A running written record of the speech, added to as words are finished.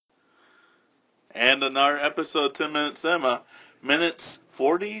And another episode, 10 Minute Cinema, minutes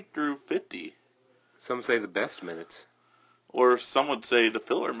 40 through 50. Some say the best minutes. Or some would say the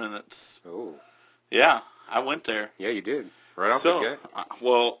filler minutes. Oh. Yeah, I went there. Yeah, you did. Right off the get.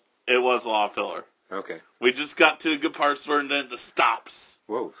 Well, it was a lot of filler. Okay. We just got to the good parts where then it stops.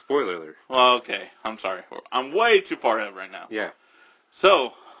 Whoa, spoiler alert. Well, okay, I'm sorry. I'm way too far ahead right now. Yeah.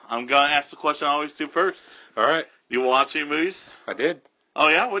 So, I'm going to ask the question I always do first. All right. You watch any movies? I did. Oh,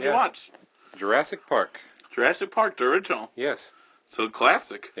 yeah? What did you watch? Jurassic Park. Jurassic Park, the original. Yes. So,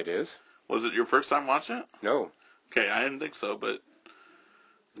 classic. It is. Was it your first time watching it? No. Okay, I didn't think so, but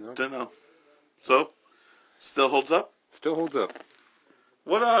No. don't know. So, still holds up? Still holds up.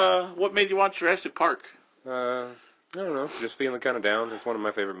 What made you watch Jurassic Park? I don't know. Just feeling kind of down. It's one of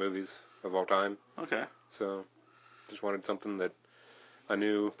my favorite movies of all time. Okay. So, just wanted something that I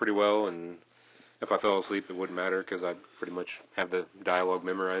knew pretty well, and if I fell asleep, it wouldn't matter because I'd pretty much have the dialogue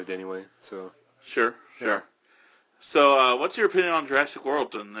memorized anyway. So. Sure. Yeah. So, what's your opinion on Jurassic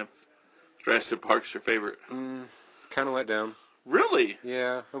World then? If Jurassic Park's your favorite? Kind of let down. Really?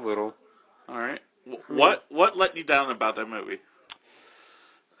 Yeah, a little. All right. What let you down about that movie?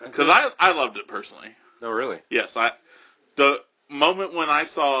 Because I loved it personally. Oh, really? Yes, the moment when I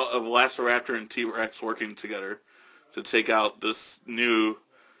saw a Velociraptor and T-Rex working together to take out this new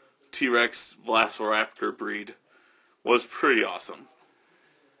T-Rex Velociraptor breed was pretty awesome.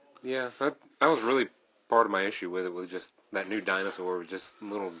 Yeah, that was really part of my issue with it, was just that new dinosaur was just a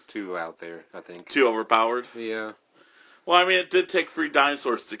little too out there, I think. Too overpowered? Yeah. Well, I mean, it did take 3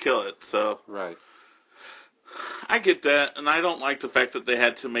 dinosaurs to kill it, so... Right. I get that, and I don't like the fact that they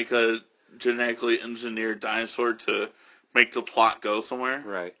had to make a genetically engineered dinosaur to make the plot go somewhere.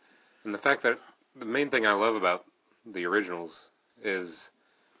 Right. And the fact that the main thing I love about the originals is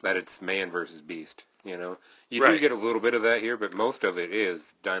that it's man versus beast, you know? You do get a little bit of that here, but most of it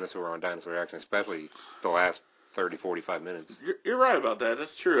is dinosaur on dinosaur action, especially the last 30, 45 minutes. You're right about that.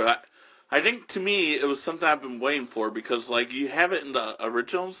 That's true. I think, to me, it was something I've been waiting for, because, like, you have it in the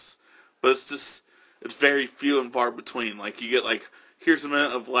originals, but it's very few and far between. Like, you get, like, here's a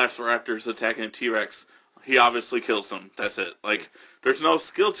minute of Velociraptors attacking a T-Rex. He obviously kills them. That's it. Like, there's no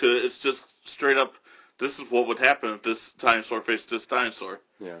skill to it. It's just straight up, this is what would happen if this dinosaur faced this dinosaur.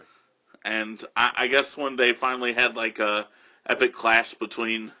 Yeah. And I guess when they finally had, like, a epic clash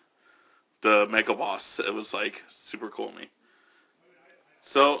between the Mega Boss, it was, like, super cool to me.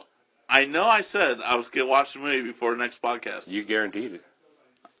 So, I know I said I was going to watch the movie before the next podcast. You guaranteed it.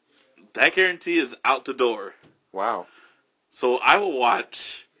 That guarantee is out the door. Wow. So I will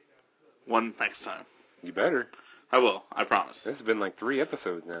watch one next time. You better. I will. I promise. This has been like 3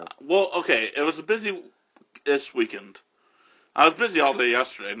 episodes now. Well, okay. It was a busy-ish weekend. I was busy all day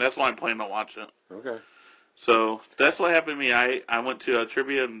yesterday, and that's why I'm planning on watching it. Okay. So that's what happened to me. I went to a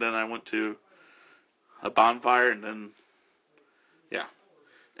trivia, and then I went to a bonfire, and then, yeah.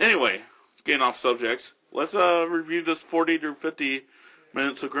 Anyway, getting off subject, let's review this 40 to 50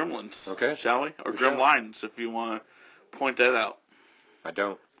 minutes of Gremlins. Okay. Shall we? Or Gremlines, if you want to point that out. I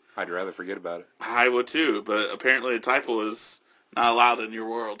don't. I'd rather forget about it. I would too, but apparently a typo is not allowed in your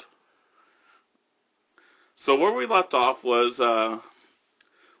world. So where we left off was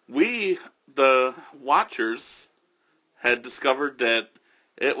we, the watchers, had discovered that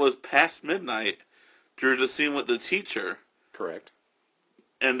it was past midnight through the scene with the teacher. Correct.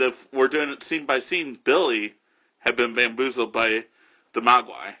 And if we're doing it scene by scene, Billy had been bamboozled by the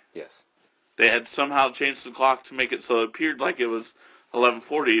Mogwai. Yes. They had somehow changed the clock to make it so it appeared like it was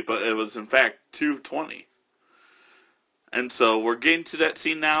 11:40, but it was in fact 2:20. And so we're getting to that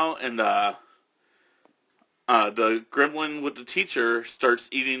scene now, and the gremlin with the teacher starts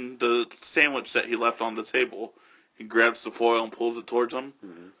eating the sandwich that he left on the table. He grabs the foil and pulls it towards him.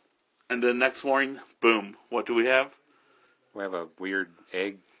 Mm-hmm. And then next morning, boom, what do we have? We have a weird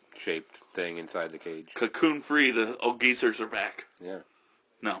egg-shaped thing inside the cage. Cocoon-free, the old geezers are back. Yeah.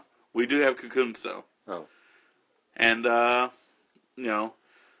 No, we do have cocoons, though. Oh. And,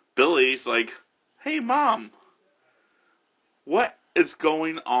 Billy's like, hey, Mom, what is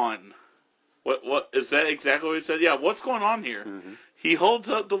going on? What, is that exactly what he said? Yeah, what's going on here? Mm-hmm. He holds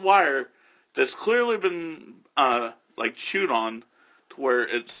up the wire that's clearly been, chewed on to where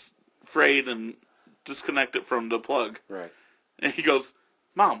it's frayed and disconnected from the plug. Right. And he goes,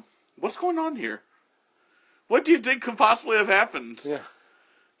 Mom, what's going on here? What do you think could possibly have happened? Yeah.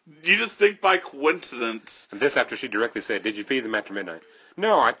 You just think by coincidence. And this after she directly said, did you feed them after midnight?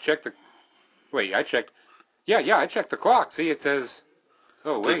 No, I checked the... Wait, I checked... Yeah, I checked the clock. See, it says...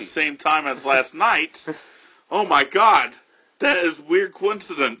 Oh, wait. The same time as last night. Oh, my God. That is weird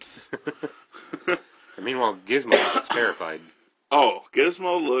coincidence. And meanwhile, Gizmo is terrified. Oh,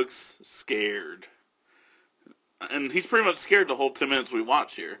 Gizmo looks scared. And he's pretty much scared the whole 10 minutes we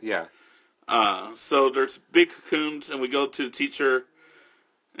watch here. Yeah. So there's big cocoons, and we go to the teacher,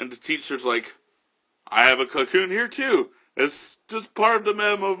 and the teacher's like, I have a cocoon here too. It's just part of the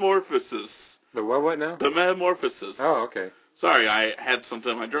metamorphosis. The what now? The metamorphosis. Oh, okay. Sorry, I had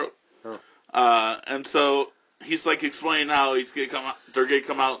something in my throat. Oh. And so he's like explaining how they're gonna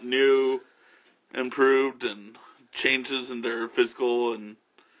come out new, improved, and changes in their physical and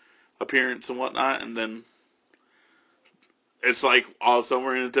appearance and whatnot, and then it's like all of a sudden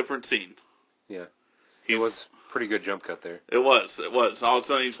we're in a different scene. Yeah. It was a pretty good jump cut there. It was. All of a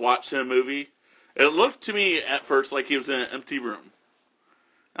sudden he's watching a movie. It looked to me at first like he was in an empty room.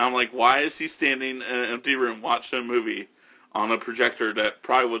 And I'm like, why is he standing in an empty room watching a movie on a projector that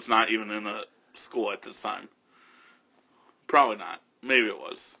probably was not even in a school at this time? Probably not. Maybe it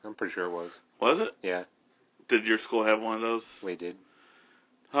was. I'm pretty sure it was. Was it? Yeah. Did your school have one of those? We did.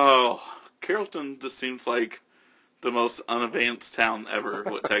 Oh, Carrollton just seems like the most unadvanced town ever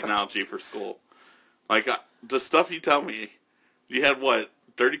with technology for school. Like, the stuff you tell me, you had what,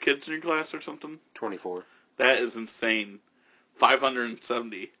 30 kids in your class or something? 24. That is insane.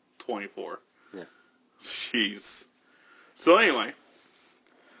 570, 24. Yeah. Jeez. So anyway,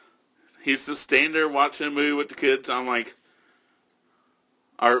 he's just standing there watching a movie with the kids. I'm like,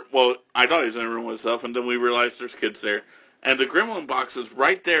 I thought he was in a room with himself, and then we realized there's kids there. And the Gremlin box is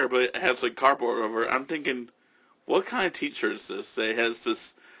right there, but it has like cardboard over it. I'm thinking, what kind of teacher is this? It has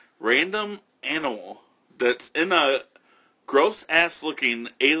this random animal that's in a gross-ass looking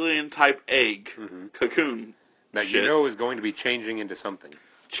alien-type egg cocoon. That you know is going to be changing into something.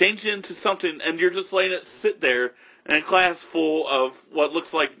 Change it into something, and you're just letting it sit there in a class full of what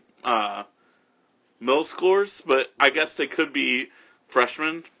looks like middle schoolers, but I guess they could be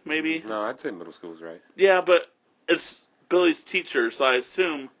freshmen, maybe. No, I'd say middle school's right. Yeah, but it's Billy's teacher, so I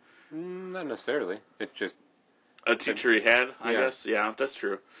assume... Not necessarily. It's just... A teacher he had, I guess. Yeah, that's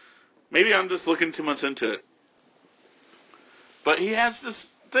true. Maybe I'm just looking too much into it. But he has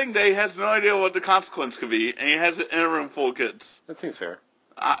this thing that he has no idea what the consequence could be, and he has it in a room full of kids. That seems fair.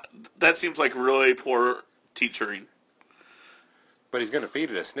 That seems like really poor teachering. But he's going to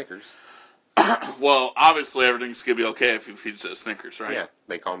feed it a Snickers. Well, obviously everything's going to be okay if he feeds it a Snickers, right? Yeah,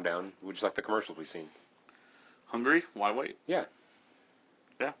 they calm down, just like the commercials we've seen. Hungry? Why wait? Yeah.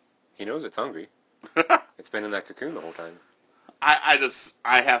 Yeah. He knows it's hungry. It's been in that cocoon the whole time.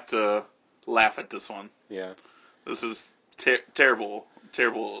 I have to laugh at this one. Yeah. This is terrible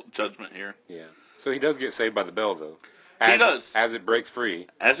judgment here. Yeah. So he does get saved by the bell, though. He does. As it breaks free.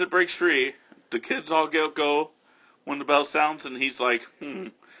 As it breaks free, the kids all go when the bell sounds, and he's like,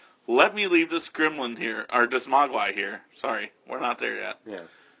 let me leave this gremlin here, or this mogwai here. Sorry, we're not there yet. Yeah.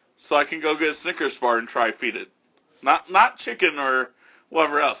 So I can go get a Snickers bar and try feed it. Not chicken or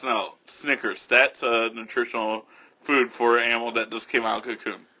whatever else. No, Snickers. That's a nutritional food for an animal that just came out of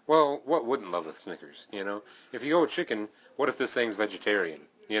cocoon. Well, what wouldn't love a Snickers, you know? If you go with chicken, what if this thing's vegetarian?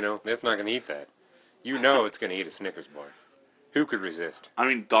 You know, it's not going to eat that. You know it's going to eat a Snickers bar. Who could resist? I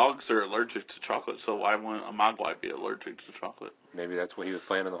mean, dogs are allergic to chocolate, so why wouldn't a mogwai be allergic to chocolate? Maybe that's what he was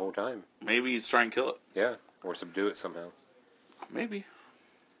planning the whole time. Maybe he's trying to kill it. Yeah, or subdue it somehow. Maybe.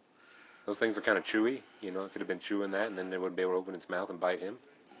 Those things are kind of chewy. You know, it could have been chewing that, and then it wouldn't be able to open its mouth and bite him.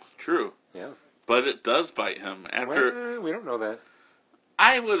 True. Yeah. But it does bite him. Well, we don't know that.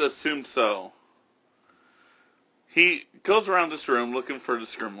 I would assume so. He goes around this room looking for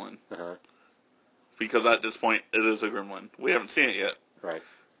this gremlin. Uh-huh. Because at this point, it is a gremlin. We haven't seen it yet. Right.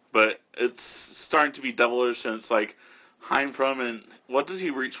 But it's starting to be devilish, and it's like, hiding from, and what does he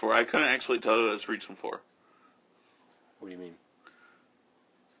reach for? I couldn't actually tell what it's reaching for. What do you mean?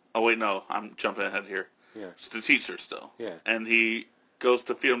 Oh, wait, no. I'm jumping ahead here. Yeah. It's the teacher still. Yeah. And he goes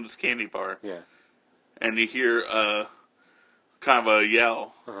to feed him this candy bar. Yeah. And you hear kind of a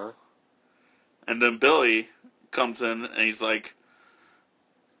yell. Uh-huh. And then Billy comes in, and he's like,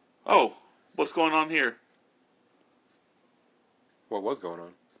 oh, what's going on here? What was going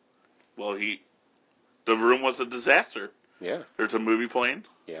on? Well, the room was a disaster. Yeah. There's a movie playing.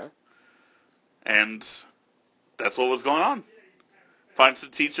 Yeah. And that's what was going on. Finds the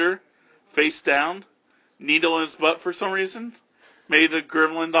teacher, face down, needle in his butt for some reason. Maybe the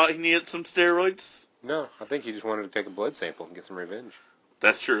gremlin thought he needed some steroids. No, I think he just wanted to take a blood sample and get some revenge.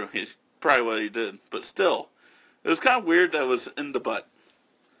 That's true. He's probably what he did. But still, it was kind of weird that it was in the butt.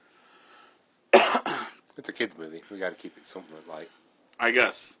 It's a kid's movie. We got to keep it something light. I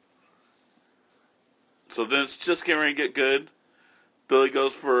guess. So then it's just getting ready to get good. Billy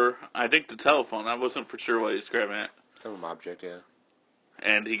goes for, I think, the telephone. I wasn't for sure what he's grabbing at. Some object, yeah.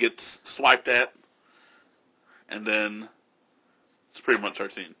 And he gets swiped at. And then It's pretty much our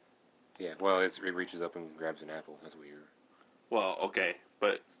scene. Yeah, well, it reaches up and grabs an apple. That's what you're... Well, okay,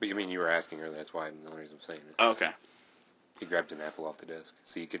 but... But you mean you were asking earlier, that's why the only reason I'm saying it. Okay. He grabs an apple off the desk,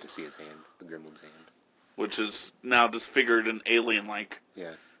 so you get to see his hand, the gremlin's hand. Which is now disfigured and alien-like.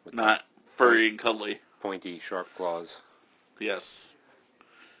 Yeah. Not furry and cuddly. Pointy, sharp claws. Yes.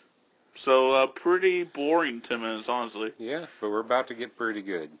 So, pretty boring 10 minutes, honestly. Yeah, but we're about to get pretty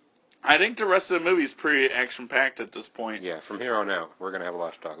good. I think the rest of the movie is pretty action-packed at this point. Yeah, from here on out, we're going to have a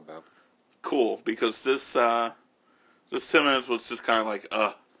lot to talk about. Cool, because this 10 minutes was just kind of like,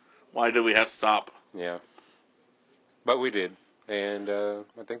 why did we have to stop? Yeah. But we did. And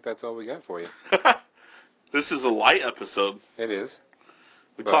I think that's all we got for you. This is a light episode. It is.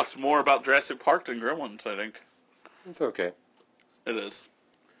 We talked more about Jurassic Park than Gremlins, I think. It's okay. It is.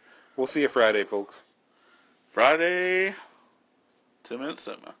 We'll see you Friday, folks. Friday, 10 minutes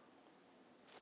cinema.